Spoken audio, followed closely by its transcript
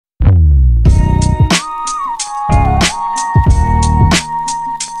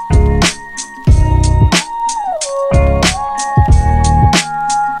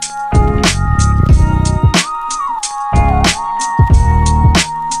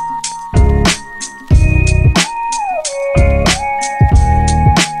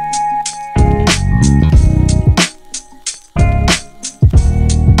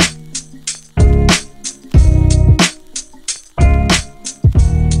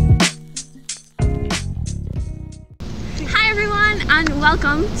and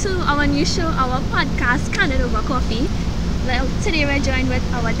welcome to our new show, our podcast, Candid over Coffee. Well, today we're joined with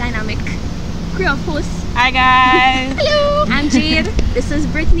our dynamic crew of hosts. Hi guys! Hello! I'm Jade, this is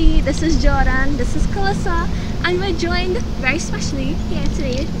Brittany, this is Jordan, this is Calissa, and we're joined very specially here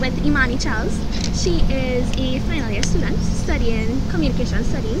today with Imani Charles. She is a final year student studying communication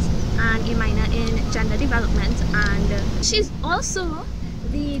studies and a minor in gender development, and she's also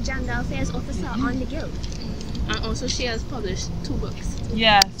the gender affairs officer on the Guild. And also she has published 2 books.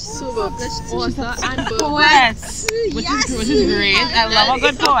 Yes. 2 books. Author and book. Poet. Which is great. I love a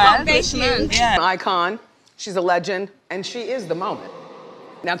good poet. Thank you. Yeah. An icon, she's a legend, and she is the moment.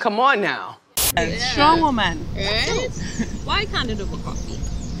 Now come on now. Strong woman. Right? Why Candid over Coffee?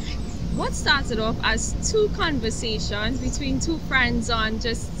 What started off as 2 conversations between 2 friends on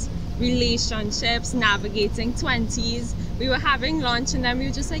just relationships, navigating 20s. We were having lunch and then we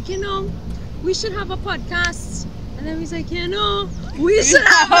were just like, we should have a podcast. And then we was like, we should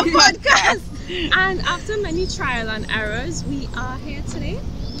have a podcast. And after many trial and errors, we are here today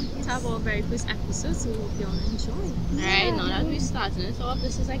to have our very first episode, so we hope you all enjoy. Alright, now that we're starting it off,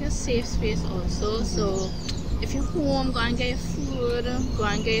 this is like a safe space also. So if you're home, go and get your food, go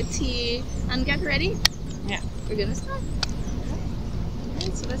and get your tea, and get ready. Yeah. We're gonna start.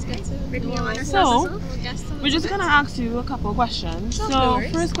 Alright, so let's get to Brittany, you wanna So, we're just gonna ask you a couple questions. So,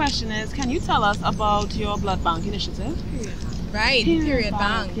 first question is, can you tell us about your blood bank initiative? Right, Period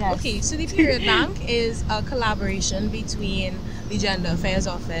Bank. Yes. Okay, so the Period Bank is a collaboration between the Gender Affairs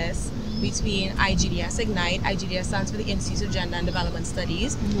Office, between IGDS Ignite. IGDS stands for the Institute of Gender and Development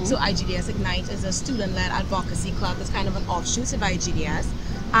Studies. So IGDS Ignite is a student-led advocacy club that's kind of an offshoot of IGDS.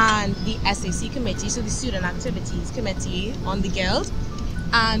 And the SAC committee, so the Student Activities Committee on the Guild.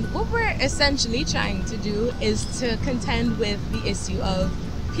 And what we're essentially trying to do is to contend with the issue of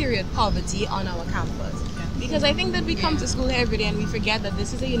period poverty on our campus. Because I think that we come to school every day and we forget that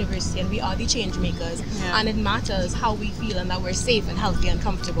this is a university and we are the change makers, and it matters how we feel and that we're safe and healthy and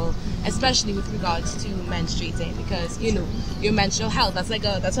comfortable, especially with regards to menstruating, because your menstrual health,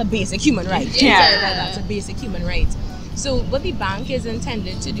 that's a basic human right. That's a basic human right. So what the bank is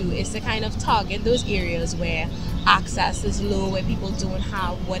intended to do is to kind of target those areas where access is low, where people don't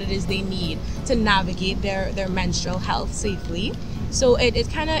have what it is they need to navigate their menstrual health safely. So it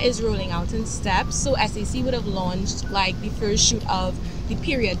kind of is rolling out in steps. So SAC would have launched like the first shoot of the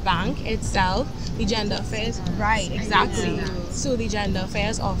Period Bank itself, the Gender Affairs. Right, exactly. So the Gender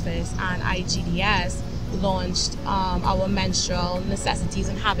Affairs Office and IGDS launched our menstrual necessities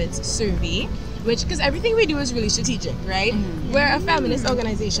and habits survey, because everything we do is really strategic, right? We're a feminist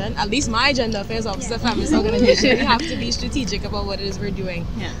organization, at least my Gender Affairs Office is a feminist organization. We have to be strategic about what it is we're doing.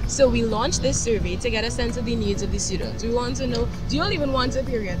 So we launched this survey to get a sense of the needs of the students. We want to know, do you all even want a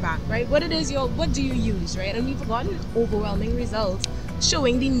period bank, right? What do you use, right? And we've gotten overwhelming results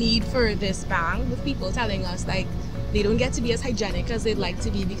showing the need for this bank, with people telling us like they don't get to be as hygienic as they'd like to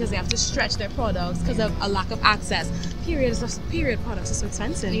be because they have to stretch their products because of a lack of access. Period products are so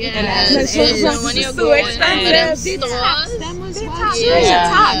expensive. When you go expensive. in stores,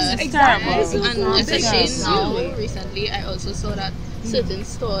 Tax. Terrible. and especially now, recently, I also saw that certain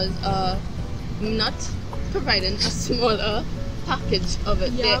stores are not providing a smaller package of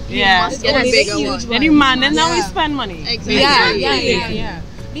it. You must get a bigger one. They're demanding that we spend money. Exactly. Yeah.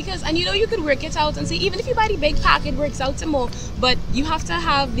 Because, and you could work it out and say, even if you buy the big pack, it works out to more, but you have to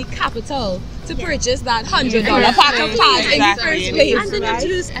have the capital to purchase that $100 pack of pads in the first place. And then you have to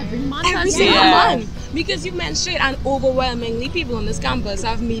do this every month. Every single month. Because you menstruate, and overwhelmingly people on this campus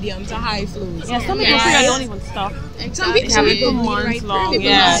have medium to high flows. Yeah, some people don't even stop. Some people months long.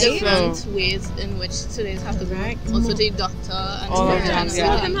 People have different ways in which today's have to go. Also the doctor and Some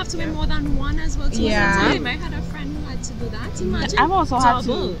of them have to be more than one as well. I had a friend who had to do that. Imagine I've also had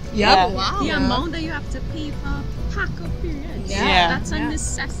to. Wow. The amount that you have to pay for a pack of periods. That's a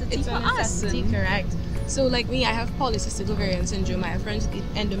necessity it's for a necessity, us. correct. So like me, I have polycystic ovarian syndrome. I have friends with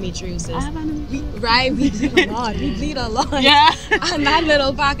endometriosis. I have endometriosis. We bleed a lot. Yeah. And that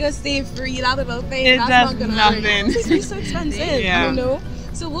little pack of Stay Free, that little thing, It that's does not gonna nothing. work. It's so expensive, Yeah.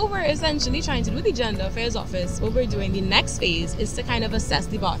 So what we're essentially trying to do with the Gender Affairs Office, what we're doing, the next phase is to kind of assess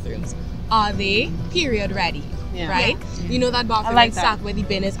the bathrooms. Are they period ready? Right? You know that bathroom sack where the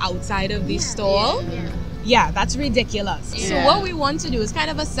bin is outside of the stall? Yeah, that's ridiculous. So what we want to do is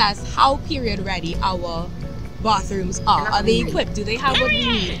kind of assess how period ready our bathrooms are. Are they equipped? Do they have what we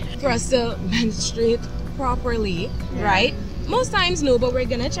need for us to menstruate properly? Right? Most times no, but we're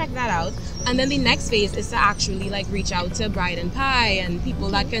gonna check that out. And then the next phase is to actually like reach out to Bride and Pie and people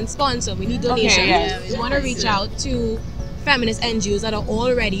that can sponsor. We need donations. We want to reach out to feminist NGOs that are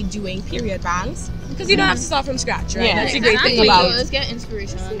already doing period banks, because you don't have to start from scratch, right? Yeah. That's a great thing Exactly. about Let's get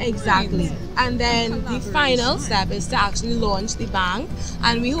inspiration. Exactly. And then the final step is to actually launch the bank.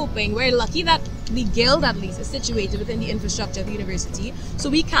 And we're lucky that the guild at least is situated within the infrastructure of the university. So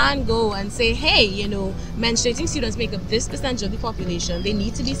we can go and say, hey, you know, menstruating students make up this percentage of the population. They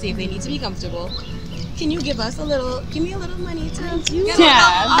need to be safe, they need to be comfortable. Can you give me a little money to get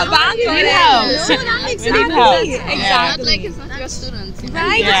a bank going out? Exactly. Like it's not your students. You know?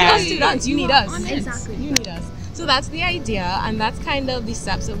 Right? Yeah. It's your students. You need us. Exactly. You need us. So that's the idea, and that's kind of the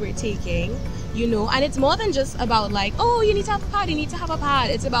steps that we're taking, you know. And it's more than just about like, oh, you need to have a pad, you need to have a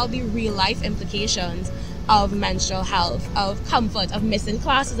pad. It's about the real life implications of menstrual health, of comfort, of missing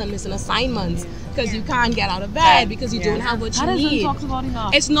classes and missing assignments because you can't get out of bed because you don't have what you That need. isn't talked about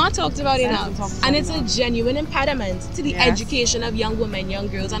enough. It's not talked about enough, talked about and it's a enough. genuine impediment to the education of young women, young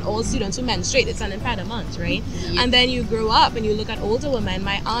girls, and all students who menstruate. It's an impediment, right? And then you grow up and you look at older women.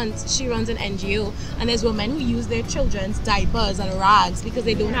 My aunt, she runs an NGO, and there's women who use their children's diapers and rags because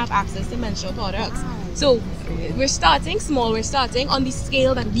they don't have access to menstrual products. So we're starting small. We're starting on the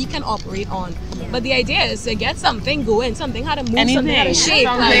scale that we can operate on. But the idea is to get something going, something had to move, something had to shake.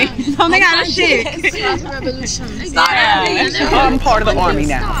 Something had to shake. Start a revolution. I'm part of the army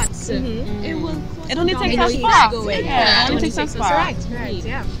now. It only takes us keeps fast. going. Yeah, it only takes us fast. Correct,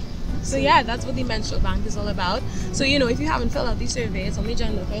 yeah. So yeah, that's what the menstrual bank is all about. So you know, if you haven't filled out the survey, it's only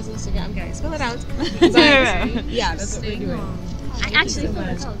Gender Affairs Instagram, guys. Fill it out. But, yeah, that's what we're doing. I actually filled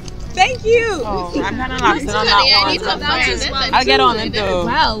it out. Thank you. Oh, I'm kind of lost on that one. I'll get on it though.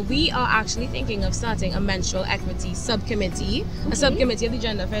 Well, we are actually thinking of starting a menstrual equity subcommittee, a subcommittee of the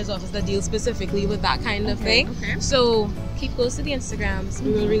Gender Affairs Office that deals specifically with that kind of thing. So keep close to the Instagrams.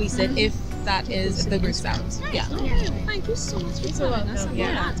 We will release it if that is the group sounds. Yeah. Thank you so much for So telling us welcome.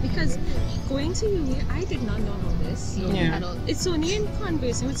 about that, because going to uni, I did not know all this at all. It's only in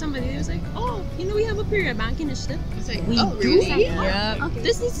conversing with somebody that was like, oh, you know, we have a period bank initiative. It's like, We oh, do. really? Yeah.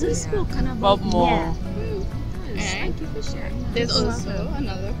 This needs to be spoken about But more. Thank you for sharing. There's also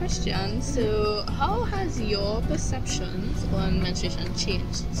another question. So, how has your perceptions on menstruation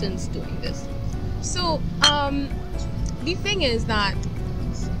changed since doing this? So, the thing is that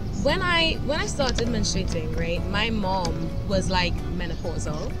when I started menstruating, right, my mom was like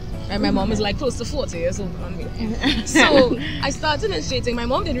menopausal. Right? My mom is like close to 40 years old on me. So I started menstruating. My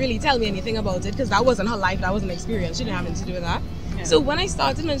mom didn't really tell me anything about it because that wasn't her life, that wasn't an experience. She didn't have anything to do with that. So when I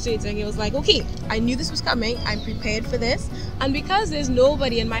started menstruating, it was like, okay, I knew this was coming. I'm prepared for this. And because there's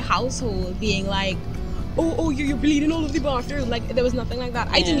nobody in my household being like, oh, you're bleeding all over the bathroom. Like, there was nothing like that.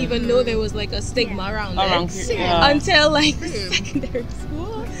 I didn't even know there was like a stigma around it until like secondary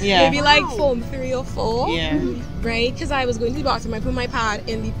school. Maybe like form 3 or 4. Right? Because I was going to the bathroom, I put my pad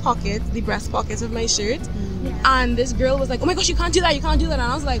in the pocket, the breast pocket of my shirt. And this girl was like, oh my gosh, you can't do that, you can't do that. And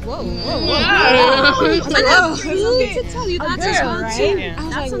I was like, whoa. I was like, whoa. To tell you that as well, Right? too.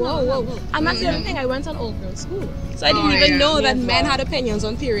 I was like, whoa. And that's the other thing, I went on all-girls school. So I didn't even know that men had opinions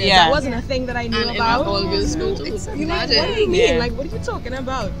on periods. That wasn't a thing that I knew about. all girls school too. You're like, what do you mean? Like, what are you talking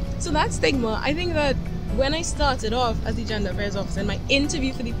about? So that stigma, I think that when I started off as the Gender Affairs Officer, in my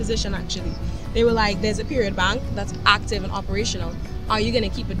interview for the position actually, they were like, there's a period bank that's active and operational. Are you going to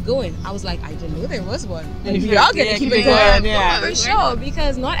keep it going? I was like, I didn't know there was one. And we are going to keep it going. For sure,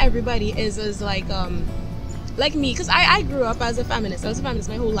 because not everybody is as like me, because I grew up as a feminist. I was a feminist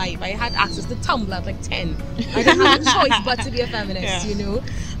my whole life. I had access to Tumblr at like 10. I didn't have a choice but to be a feminist, you know.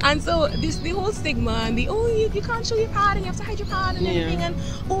 And so the whole stigma and the you can't show your pad and you have to hide your pad and everything, and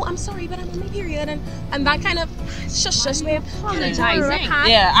I'm sorry but I'm on my period, and that kind of shush way of apologizing.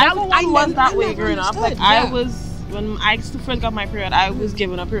 I was that way growing up. Like when I used to first got my period, I was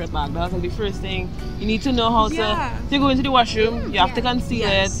given a period bag. That was like the first thing. You need to know how to go into the washroom. You have to conceal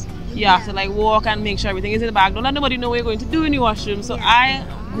it. You have to like walk and make sure everything is in the bag. Don't let nobody know what you're going to do in the washroom. So I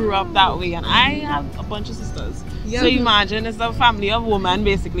grew up that way, and I have a bunch of sisters. So imagine it's a family of women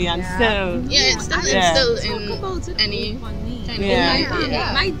basically, and still it's still in about it any kind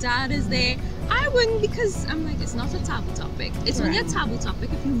of my dad is there. I wouldn't, because I'm like, it's not a taboo topic. It's only a taboo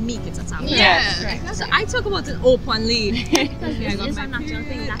topic if you make it a taboo. So I talk about it openly. It's a natural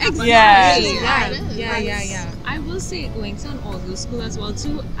thing. I will say, going to an all-girls school as well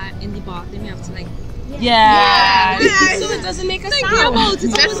too, in the bathroom you have to like so it doesn't make a sound about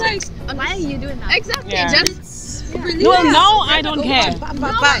it. I was like, why are you doing that? Exactly. Just really now I don't care.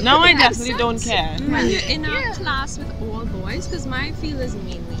 Now I definitely don't care. When you're in a class with all boys, because my field is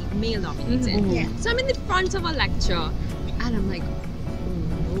mainly male dominated. So I'm in the front of a lecture and I'm like,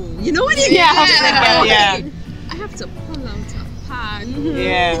 oh no. You know what I mean? I have to pull out a pad.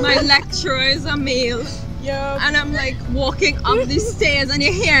 My lecturer is a male. And I'm like walking up the stairs and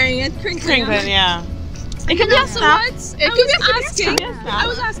you're hearing it crinkling. Yeah. It could be a snap. I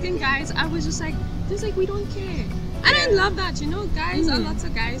was asking guys, I was just like, we don't care. And I love that, guys, lots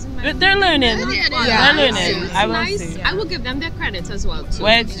of guys in my They're learning. They're learning. I will say. I will give them their credits as well too.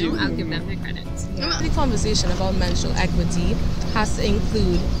 Where do? I'll give them their credits. The conversation about menstrual equity has to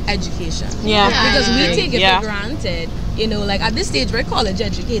include education. Yeah. Because we take it for granted. Like at this stage we're college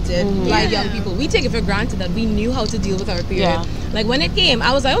educated, like young people. We take it for granted that we knew how to deal with our period. Yeah. Like when it came,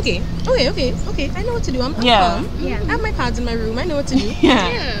 I was like, okay, I know what to do. I'm calm. I have my pads in my room. I know what to do.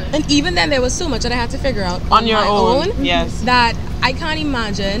 And even then, there was so much that I had to figure out on your own. Yes. That I can't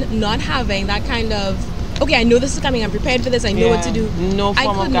imagine not having that kind of. Okay, I know this is coming. I'm prepared for this. I know what to do. No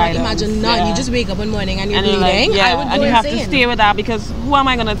form of guidance. I could not imagine none. You just wake up one morning and you're bleeding. Like, I would go and you have to insane. stay with that because who am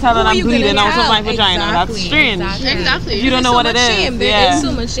I going to tell that I'm bleeding out of my vagina? That's strange. Exactly. You don't know what it is. Shame. There is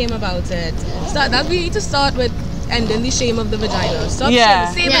so much shame about it. So that we need to start with ending the shame of the vagina. Stop shame.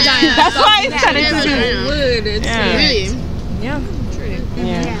 Say vagina. That's why I said it too. Word. It's Really? Yeah.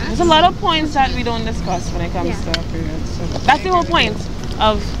 There's a lot of points that we don't discuss when it comes to periods. So that's the whole point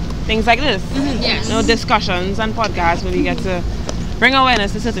of things like this. Yes. Discussions and podcasts where we get to bring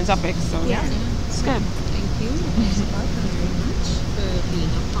awareness to certain topics. So it's good. Thank you very much for being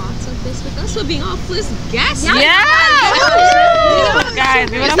a part of this with us, for being our first guest. Guys,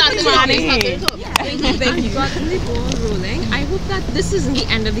 we want to put money. Thank you. Gotten the ball rolling. I hope that this isn't the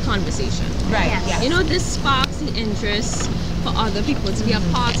end of the conversation. Right. Yeah. This sparks the interest for other people to be a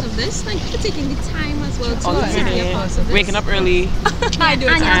part of this. Thank you for taking the time as well to be a part of this. Waking up early. I do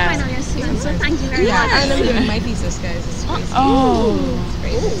it. And you're a final year student, so thank you very much. And I'm doing my thesis, guys. It's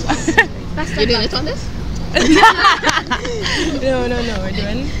crazy. You're doing it on this? No. We're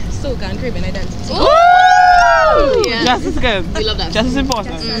doing Soca and Caribbean identity. Ooh! Yeah. Just as good. We love that. Just as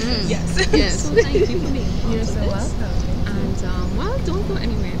important. Yes. So thank you for being a part You're of so this. welcome. And don't go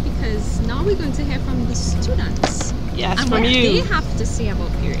anywhere because now we're going to hear from the students. Yes, and from what you. they have to say about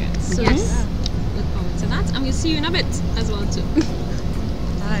periods. So look forward to that, and we'll see you in a bit as well too.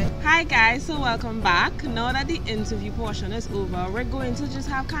 Hi guys, so welcome back. Now that the interview portion is over, we're going to just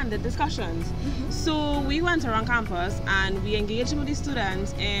have candid discussions. So we went around campus and we engaged with the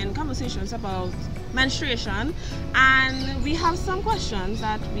students in conversations about menstruation, and we have some questions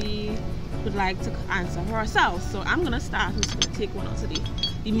that we would like to answer for ourselves. So I'm gonna start. Who's gonna take one out of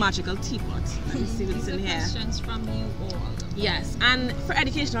the magical teapot? Let me see what's in here. Questions from you all. Yes, and for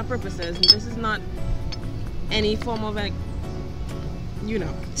educational purposes, this is not any form of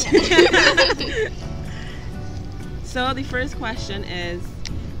So the first question is,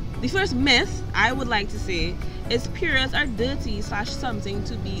 the first myth I would like to say is periods are dirty / something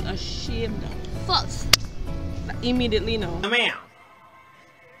to be ashamed of. False. Immediately no. No ma'am.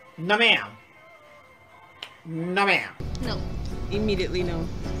 No ma'am. No ma'am. No. Immediately no.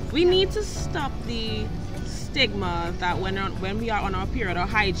 We need to stop the stigma that when we are on our period, our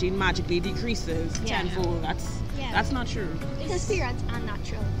hygiene magically decreases tenfold. That's not true. Because periods are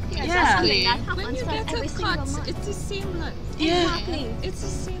natural. Periods Yeah. are something that When happens you for get every a single cut, month. it's the same blood. Exactly. It's the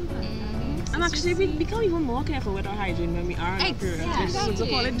same blood. And actually, we become even more careful with our hygiene when we are on our period. Exactly. So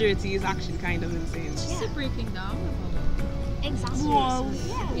to call it dirty is actually kind of insane. It's just a breaking down. Exactly. Walls.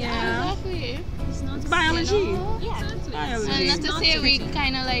 Yeah. Exactly. It's not Biology. Yeah. Exactly. Biology. And not It's to not say we dirty.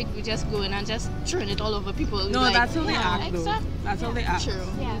 kind of like, we just go in and just turn it all over people. No, like, that's how they act though. Exactly. That's how they act. True.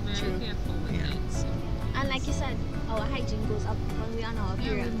 Yeah. Very careful with Yeah. it. And like you said, our hygiene goes up when we are on our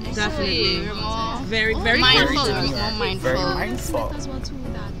period. Definitely. We're more Very, very mindful. conscious. We're more mindful. It's myth as well too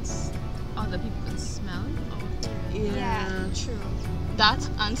that other people can smell our period. Yeah. True. That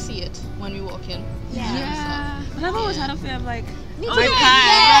and see it when we walk in. Yeah. But I've always had a fear of like, Me my too.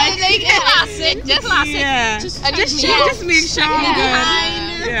 pad, Yeah, like classic. Just classic. yeah. Just I just check check. Just make sure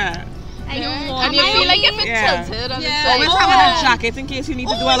I'm good. Yeah. I know. And you feel like if it's Yeah. tilted and Yeah. it's Always like, having a jacket in case you need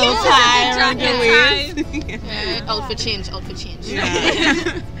to do a little tie around your waist. outfit change.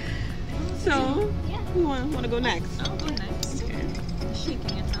 Yeah. So, Yeah. who want to go next? I'll go next. Okay.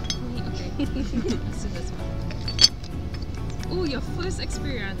 Shaking it up. Okay. Let's do this one. Oh, your first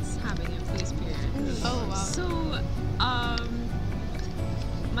experience having your first period. oh wow. So,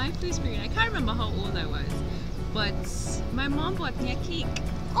 my first period, I can't remember how old I was, but my mom bought me a cake.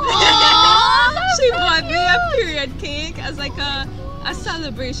 She bought me a period cake as like a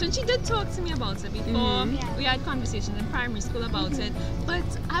celebration. She did talk to me about it before. We had conversations in primary school about it, but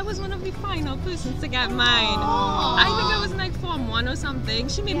I was one of the final persons to get mine. I think I was in like Form 1 or something.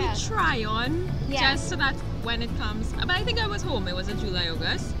 She made me try on just so that when it comes, but I think I was home. It was in July,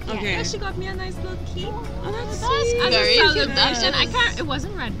 August. Okay. And she got me a nice little cake. Oh, that's That's sweet. very As a cute. celebration. I can't. It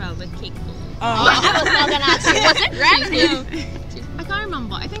wasn't red velvet cake though. I was not gonna ask you. Was it red? I can't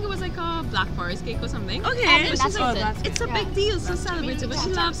remember. I think it was like a black forest cake or something. Okay. But she's like, it's a big deal to celebrate it, but she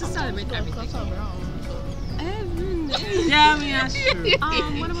loves to celebrate everything. Yeah, I mean, that's true.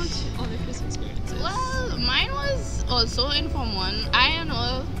 What about other Christmas experiences? Well, mine was also in Form 1. I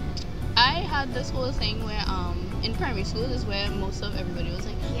know I had this whole thing where in primary school is where most of everybody was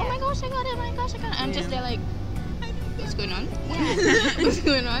like, oh my gosh, I got it, oh my gosh, I got it. And just they're like, what's going on? What's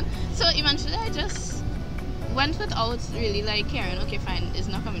going on? So eventually I just went without really like caring, okay fine, it's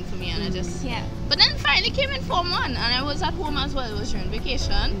not coming for me, and I just but then finally came in Form 1 and I was at home as well. It was during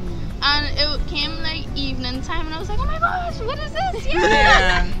vacation. And it came like evening time and I was like, oh my gosh, what is this?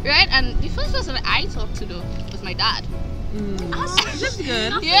 Right? And the first person that I talked to though was my dad. That's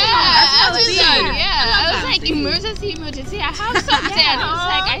good. I was like, emergency, I have something. And I was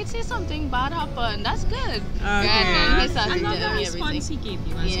like, I'd say something bad happened. That's good. Okay. And he started I love the telling me response he everything. gave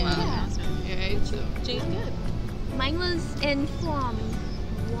you as well. Yeah, right. So, Jane? good. Mine was in Form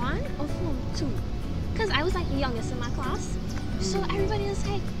 1 or Form 2. Because I was like the youngest in my class. So everybody was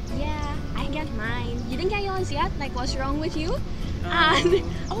like, yeah, I get mine. You didn't get yours yet? Like, what's wrong with you? And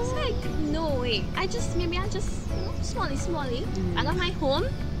I was like, no way. I just, you know, smally. I got my home.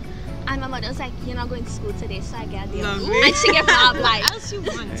 And my mother was like, you're not going to school today, so I get the and she gave me a like, Else you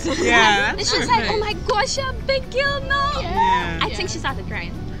want. Yeah. and she was like, oh my gosh, you're a big girl now. I think she started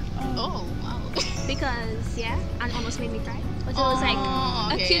crying. Oh, wow. Because, and almost made me cry. But it was like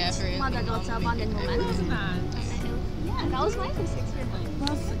a cute mother-daughter bonding moment. That was my first experience.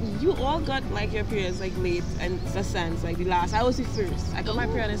 Plus, you all got like your periods like late in the sense, like the last. I was the first. I got my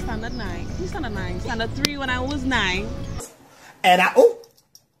period in standard 9. Standard 3 when I was 9. And I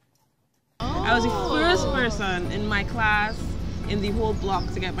was the first person in my class in the whole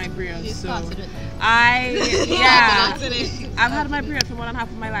block to get my period. So I've had my period for more than half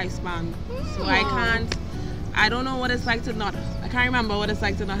of my lifespan. So I don't know what it's like to not. I can't remember what it's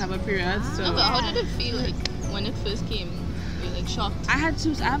like to not have a period. So. No, but how did it feel like when it first came? Were you like shocked? I have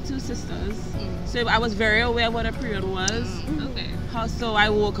two sisters, so I was very aware what a period was. Okay. So I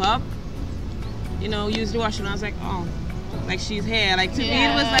woke up, you know, used the washroom. I was like, oh, like she's here. Like to me,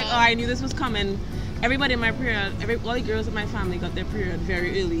 it was like, oh, I knew this was coming. Everybody in my period, all the girls in my family got their period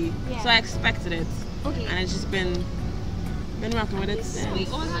very early, so I expected it. Okay. And it's just been rocking with it since. We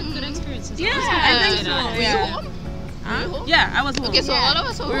all had good experiences. Yeah, I think so. Yeah, I was home. Okay, so all of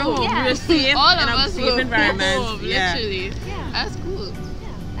us were home. We were safe all in a safe environment. Home, literally. That's cool. Yeah,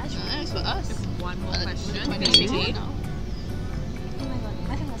 that's right. Nice for us. One more question. 2020. Oh my god,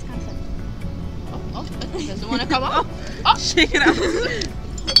 I think that's cancelled. Oh, doesn't want to come up? Oh, shake it out.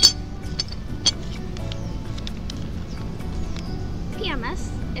 PMS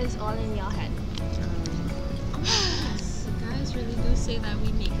is all in your head. Yes, guys really do say that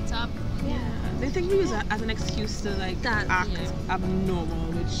we make it up. Yeah. They think we use it as an excuse to like act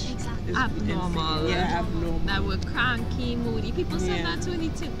abnormal, which is abnormal. Yeah, abnormal. That we're cranky, moody. People say that to any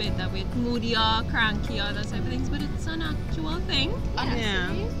tidbit that we're moody or cranky or those type of things, but it's an actual thing.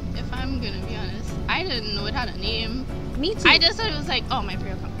 Honestly, if I'm gonna be honest, I didn't know it had a name. Me too. I just thought it was like, oh, my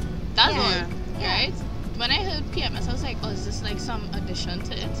period come. That's all, right? When I heard PMS, I was like, oh, is this like some addition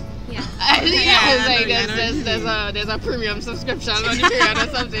to it? Yeah. I was like, there's a premium subscription on the period or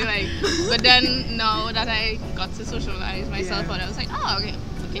something like. But then now that I got to socialize myself on it, I was like, oh, okay.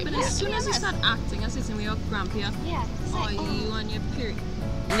 But as soon as you start acting as if you're grumpy, are you on your period?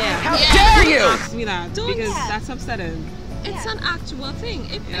 Yeah. How dare you? Ask me that because that's upsetting. It's an actual thing.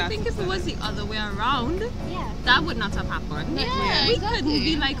 I think if it was the other way around, that would not have happened. Yeah, we couldn't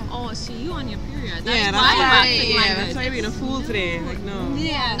be like, oh, so you on your period. That's that's why you're being a fool today. Like, no.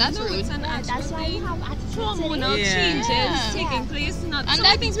 Yeah, that's rude. It's an actual that's why you have attitude. Hormonal changes taking place. Not and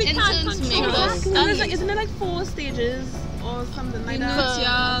so things we can't control. Isn't it like 4 stages or something like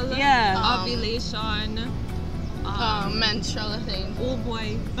that? Luteal, ovulation. Menstrual thing. Oh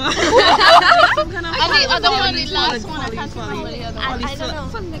boy. Some kind of and the other one, the last one, I can't remember the other one. I don't know.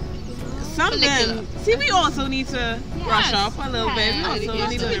 Something. See, we also need to brush up a little bit. We also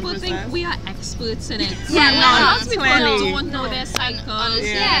need to people think we are experts in it. Not people don't know their cycles.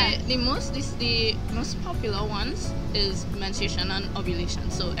 Honestly, the most popular ones is menstruation and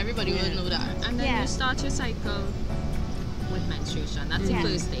ovulation. So everybody will know that. And then you start your cycle with menstruation. That's the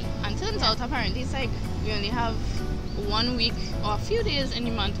first day. And turns out apparently it's like we only have 1 week or a few days in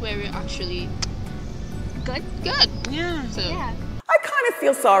the month where we're actually good. Yeah. So I kind of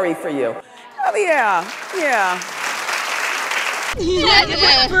feel sorry for you. Oh, yeah.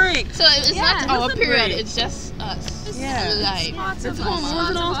 Break. So it's not our period, it's just us. Yeah. Like it's hormones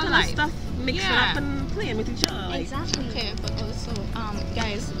and all kind of stuff mixing up and playing with each other. Like. Exactly. Okay, but also,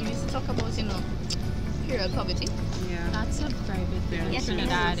 guys, we need to talk about, period poverty. Yeah. That's a very big thing in Yes, it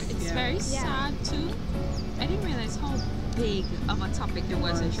Trinidad. is. It's Yeah. very sad too. I didn't realize how big of a topic it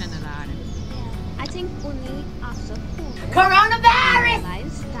was in Trinidad. I think only after COVID, Coronavirus! I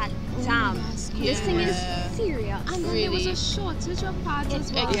realized that, damn, this thing is Yeah. serious. And then there was a shortage of pads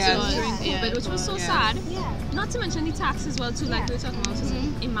as well Yeah, during COVID, yeah. which was so Yeah. sad. Yeah. Not to mention the tax as well too, like we were talking about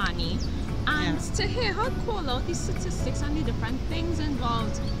with Imani. And to hear her call out the statistics and the different things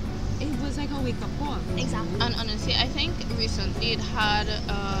involved, it was like a wake-up call. Exactly. And honestly, I think recently it had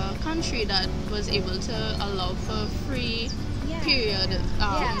a country that was able to allow for free period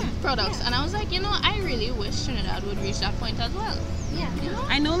products. And I was like, I really wish Trinidad would reach that point as well. Yeah.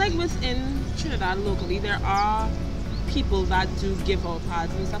 I know, like within Trinidad locally, there are people that do give out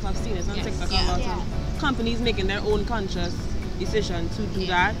pads and stuff. I've seen it on TikTok about some companies making their own conscious decision to do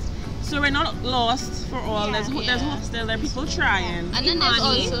that. So we're not lost for all. There's hope still. There are people trying. And then there's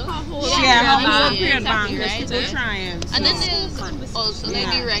also her whole period bank. There's right? people trying. And then So. there's also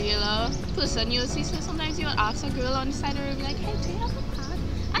like the regular person you'll see. So sometimes you'll ask a girl on the side of the road, like, hey, do you have a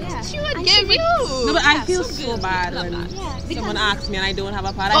pad? And she would give you. No, but I feel so bad when someone asks me and I don't have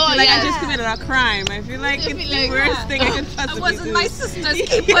a pad. I feel like I just committed a crime. I feel like it's the worst thing I could possibly do. It wasn't my sister's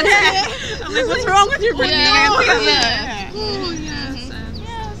keep I'm like, what's wrong with your Brittany? Oh, yes.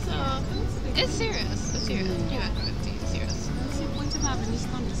 It's serious. It's serious. It's serious. What's the point of having these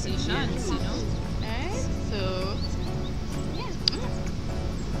conversations, Right? So,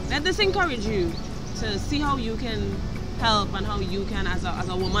 let this encourage you to see how you can help and how you can, as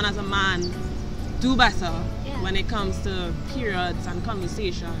a woman, as a man, do better when it comes to periods and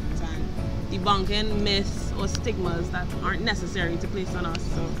conversations and debunking myths or stigmas that aren't necessary to place on us.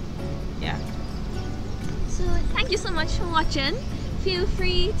 So, yeah. So thank you so much for watching. Feel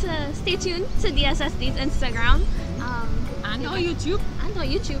free to stay tuned to DSSD's Instagram. And on YouTube. And on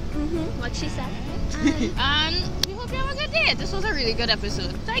YouTube. What she said. and we hope you have a good day. This was a really good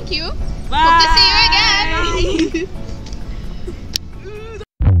episode. Thank you. Bye. Hope to see you again. Bye.